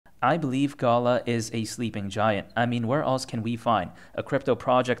I believe Gala is a sleeping giant. I mean, where else can we find a crypto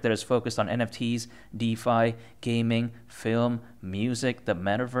project that is focused on NFTs, DeFi, gaming, film, music, the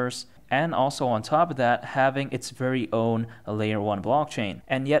metaverse, and also on top of that, having its very own layer 1 blockchain.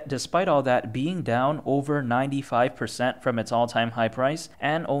 And yet, despite all that, being down over 95% from its all-time high price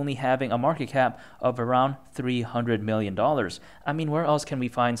and only having a market cap of around $300 million. I mean, where else can we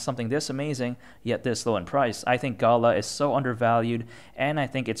find something this amazing, yet this low in price? I think Gala is so undervalued, and I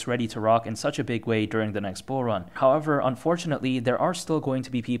think it's ready to rock in such a big way during the next bull run. However, unfortunately, there are still going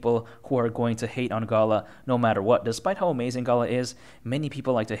to be people who are going to hate on Gala no matter what. Despite how amazing Gala is, many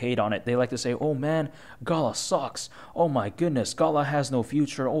people like to hate on it. They like to say, oh man, Gala sucks. Oh my goodness, Gala has no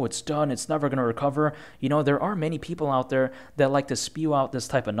future. Oh, it's done. It's never going to recover. You know, there are many people out there that like to spew out this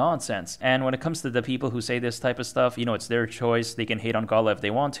type of nonsense. And when it comes to the people who say this type of stuff, you know, it's their choice. They can hate on Gala if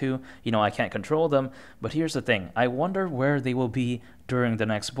they want to. You know, I can't control them. But here's the thing. I wonder where they will be during the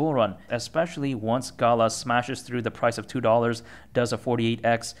next bull run, especially once Gala smashes through the price of $2, does a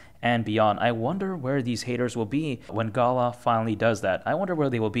 48x and beyond. I wonder where these haters will be when Gala finally does that. I wonder where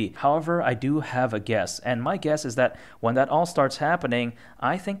they will be. However, I do have a guess, and my guess is that when that all starts happening,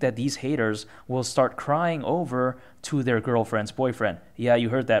 I think that these haters will start crying over to their girlfriend's boyfriend. Yeah, you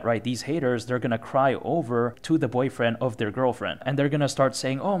heard that right. These haters, they're gonna cry over to the boyfriend of their girlfriend. And they're gonna start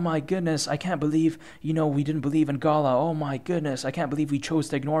saying, oh my goodness, I can't believe, you know, we didn't believe in Gala. Oh my goodness, I can't believe we chose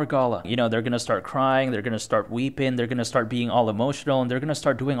to ignore Gala. You know, they're gonna start crying, they're gonna start weeping, they're gonna start being all emotional, and they're gonna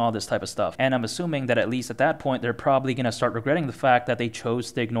start doing all this type of stuff. And I'm assuming that at least at that point, they're probably gonna start regretting the fact that they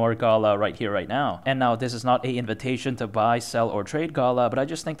chose to ignore Gala right here, right now. And now, this is not an invitation to buy, sell, or trade Gala, but I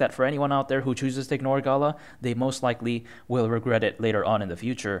just think that for anyone out there who chooses to ignore Gala, they most likely will regret it later on in the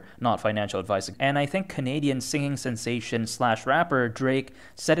future, not financial advice. And I think Canadian singing sensation / rapper Drake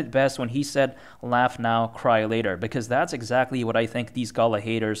said it best when he said, laugh now, cry later, because that's exactly what I think these Gala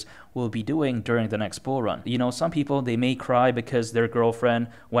haters will be doing during the next bull run. You know, some people, they may cry because their girlfriend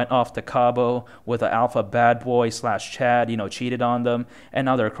went off to Cabo with an alpha bad boy / Chad, you know, cheated on them, and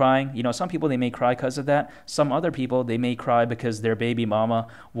now they're crying. You know, some people, they may cry because of that. Some other people, they may cry because their baby mama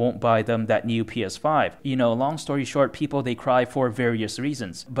won't buy them that new PS5. You know, long story short, people, they cry for various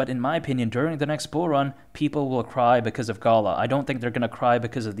reasons. But in my opinion, during the next bull run, people will cry because of Gala. I don't think they're going to cry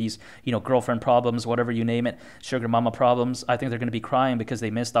because of these, you know, girlfriend problems, whatever you name it, sugar mama problems. I think they're going to be crying because they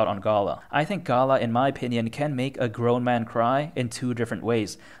missed out on Gala. I think Gala, in my opinion, can make a grown man cry in two different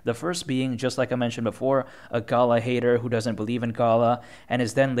ways. The first being, just like I mentioned before, a Gala hater who doesn't believe in Gala and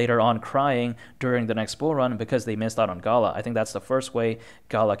is then later on crying during the next bull run because they missed out on Gala. I think that's the first way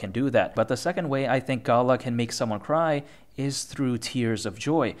Gala can do that. But the second way I think Gala can make someone cry is through tears of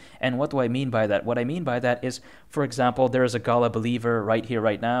joy. And what do I mean by that? What I mean by that is, for example, there is a Gala believer right here,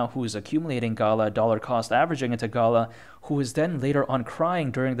 right now, who is accumulating Gala, dollar cost averaging into Gala, who is then later on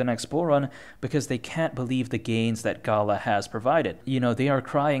crying during the next bull run because they can't believe the gains that Gala has provided. You know, they are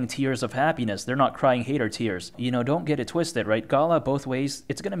crying tears of happiness. They're not crying hater tears. You know, don't get it twisted, right? Gala, both ways,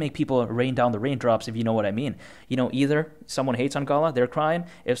 it's going to make people rain down the raindrops, if you know what I mean. You know, either someone hates on Gala, they're crying.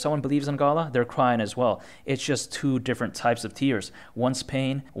 If someone believes in Gala, they're crying as well. It's just two different types of tears. One's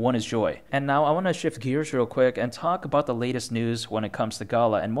pain, one is joy. And now I want to shift gears real quick and talk about the latest news when it comes to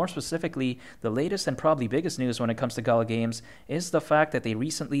Gala. And more specifically, the latest and probably biggest news when it comes to Gala Games is the fact that they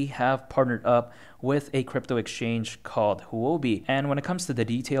recently have partnered up with a crypto exchange called Huobi. And when it comes to the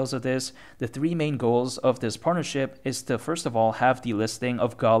details of this, the three main goals of this partnership is to, first of all, have the listing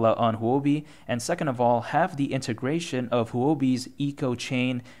of Gala on Huobi, and second of all, have the integration of Huobi's eco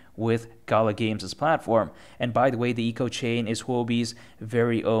chain with Gala Games' platform. And by the way, the eco chain is Huobi's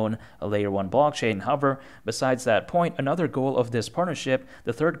very own layer 1 blockchain. However, besides that point, another goal of this partnership,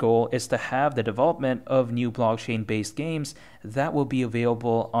 the third goal, is to have the development of new blockchain-based games that will be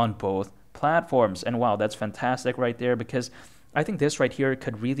available on both platforms. And wow, that's fantastic right there, because I think this right here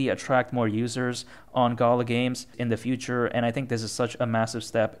could really attract more users on Gala Games in the future, and I think this is such a massive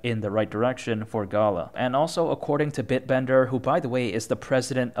step in the right direction for Gala. And also, according to Bitbender, who by the way is the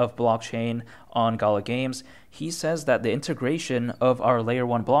president of blockchain on Gala Games, he says that the integration of our layer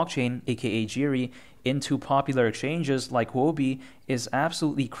 1 blockchain, aka Jiri, into popular exchanges like Huobi is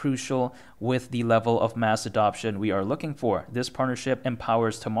absolutely crucial with the level of mass adoption we are looking for. This partnership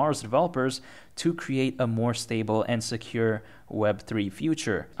empowers tomorrow's developers to create a more stable and secure Web3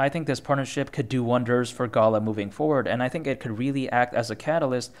 future. I think this partnership could do wonders wonders for Gala moving forward, and I think it could really act as a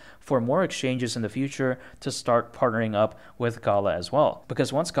catalyst for more exchanges in the future to start partnering up with Gala as well.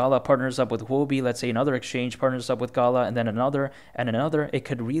 Because once Gala partners up with Huobi, let's say another exchange partners up with Gala, and then another and another, it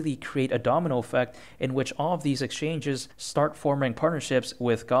could really create a domino effect in which all of these exchanges start forming partnerships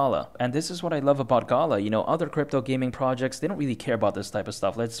with Gala. And this is what I love about Gala. You know, other crypto gaming projects, they don't really care about this type of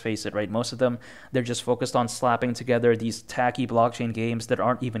stuff. Let's face it, right? Most of them, they're just focused on slapping together these tacky blockchain games that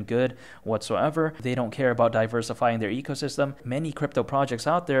aren't even good whatsoever. They don't care about diversifying their ecosystem. Many crypto projects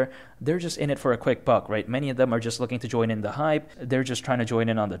out there, they're just in it for a quick buck, right? Many of them are just looking to join in the hype. They're just trying to join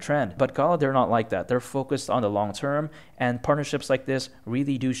in on the trend. But Gala, they're not like that. They're focused on the long term, and partnerships like this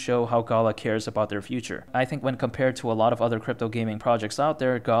really do show how Gala cares about their future. I think when compared to a lot of other crypto gaming projects out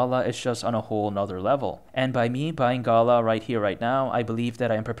there, Gala is just on a whole nother level. And by me buying Gala right here, right now, I believe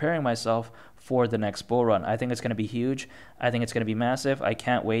that I am preparing myself for the next bull run. I think it's going to be huge. I think it's going to be massive. I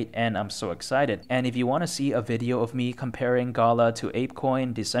can't wait, and I'm so excited. And if you want to see a video of me comparing Gala to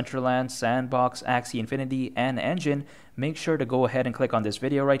ApeCoin, Decentraland, Sandbox, Axie Infinity, and Engine, make sure to go ahead and click on this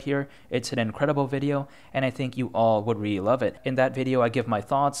video right here. It's an incredible video, and I think you all would really love it. In that video, I give my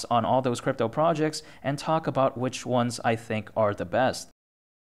thoughts on all those crypto projects and talk about which ones I think are the best.